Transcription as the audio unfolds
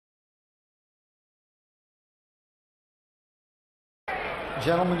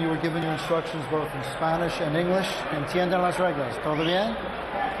Gentlemen, you were given your instructions both in Spanish and English. Entiendan las reglas. ¿Todo bien?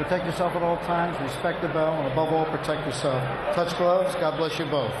 Protect yourself at all times, respect the bell, and above all, protect yourself. Touch gloves. God bless you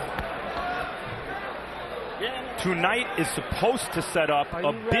both. Tonight is supposed to set up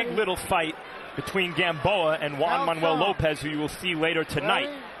a big little fight between Gamboa and Juan Manuel Lopez, who you will see later tonight.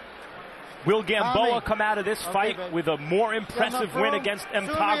 Will Gamboa come out of this fight with a more impressive win against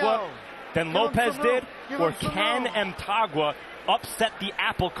Mtagwa than Lopez did? Or can Mtagwa upset the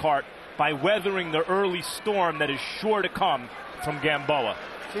apple cart by weathering the early storm that is sure to come from Gamboa?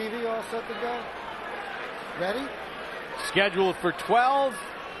 TV all set to go? Ready? Scheduled for 12.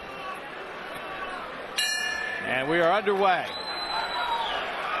 And we are underway.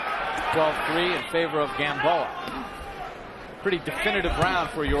 12-3 in favor of Gamboa. Pretty definitive round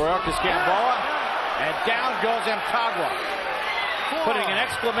for Yorkis Gamboa. And down goes Mtagwa, putting an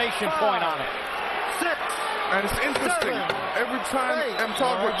exclamation point on it. 6. And it's interesting. Every time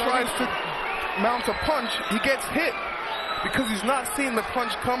Mtagwa tries to mount a punch, he gets hit because he's not seeing the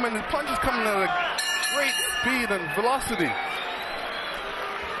punch coming. The punch is coming at a great speed and velocity.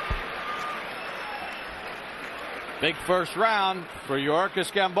 Big first round for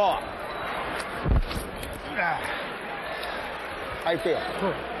Yorkis Gamboa. I feel.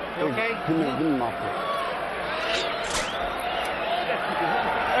 You okay? Give me my foot.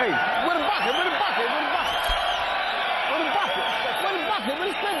 Hey, where the bucket? Where the bucket? Where the bucket? Where the bucket? Where the bucket? Where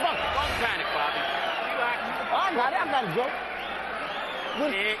the spin bucket? Don't panic, Bobby. I got it, Joe.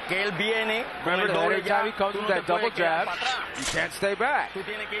 Remember, every time he comes with that double jab, you can't stay back. You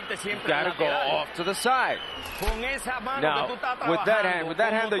gotta go off to the side. Now, with that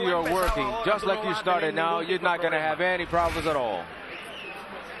hand that you're working, just like you started now, you're not gonna have any problems at all.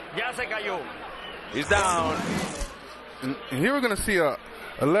 He's down. And here we're gonna see a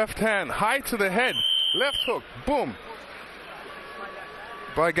left hand, high to the head, left hook, boom,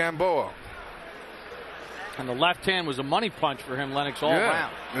 by Gamboa. And the left hand was a money punch for him, Lennox, all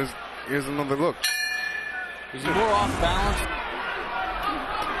around. Here's another look. Is he more off balance?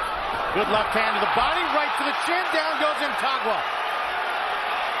 Good left hand to the body, right to the chin, down goes Mtagwa.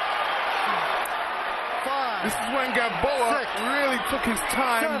 5. This is when Gamboa really took his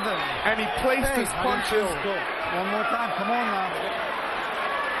time 7, and he placed his punches. One more time, come on now.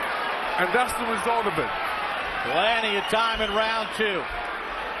 And that's the result of it. Plenty of time in round 2.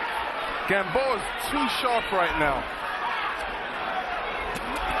 Gamboa's too sharp right now.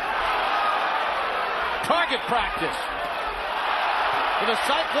 Target practice for the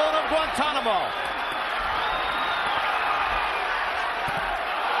Cyclone of Guantanamo.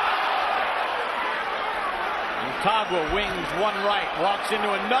 Mtagwa wings one right, walks into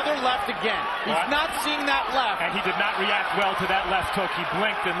another left again. He's not seeing that left. And he did not react well to that left hook. He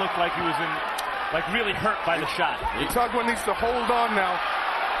blinked and looked like he was really hurt by the shot. Mtagwa needs to hold on now.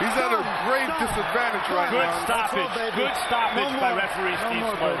 He's at a great disadvantage right Good now. stoppage. Good stoppage by referee Steve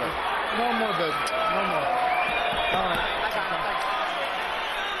Smoger. No more, baby. No more. All right.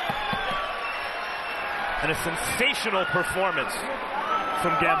 And a sensational performance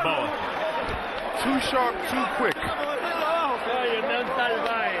from Gamboa. Too sharp, too quick. Too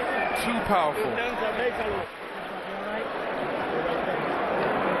powerful.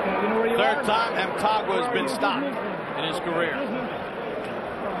 Third time Mtagwa has been stopped in his career.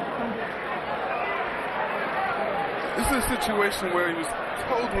 This is a situation where he was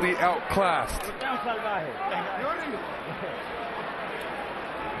totally outclassed.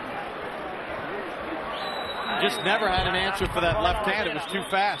 Just never had an answer for that left hand. It was too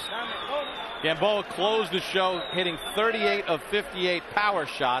fast. Gamboa closed the show, hitting 38 of 58 power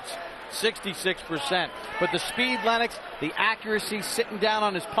shots, 66%. But the speed, Lennox, the accuracy, sitting down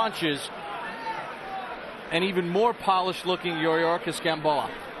on his punches, and even more polished looking Yorkis Gamboa.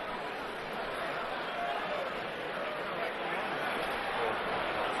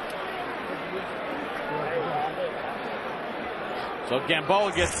 So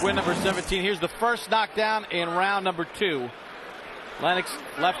Gamboa gets win number 17. Here's the first knockdown in round number 2. Lennox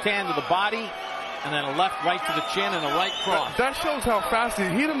left hand to the body, and then a left right to the chin and a right cross. That shows how fast he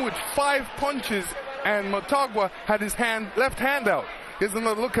hit him with 5 punches, and Mtagwa had his left hand out. Here's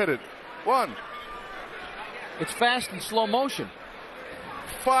another look at it. 1. It's fast in slow motion.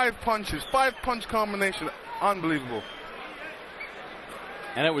 5 punches, 5 punch combination. Unbelievable.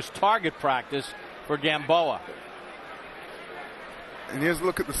 And it was target practice for Gamboa. And here's a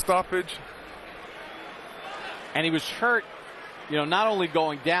look at the stoppage. And he was hurt, you know, not only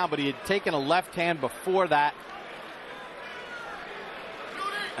going down, but he had taken a left hand before that.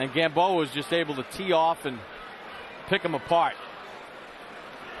 And Gamboa was just able to tee off and pick him apart.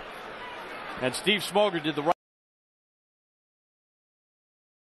 And Steve Smoger did the right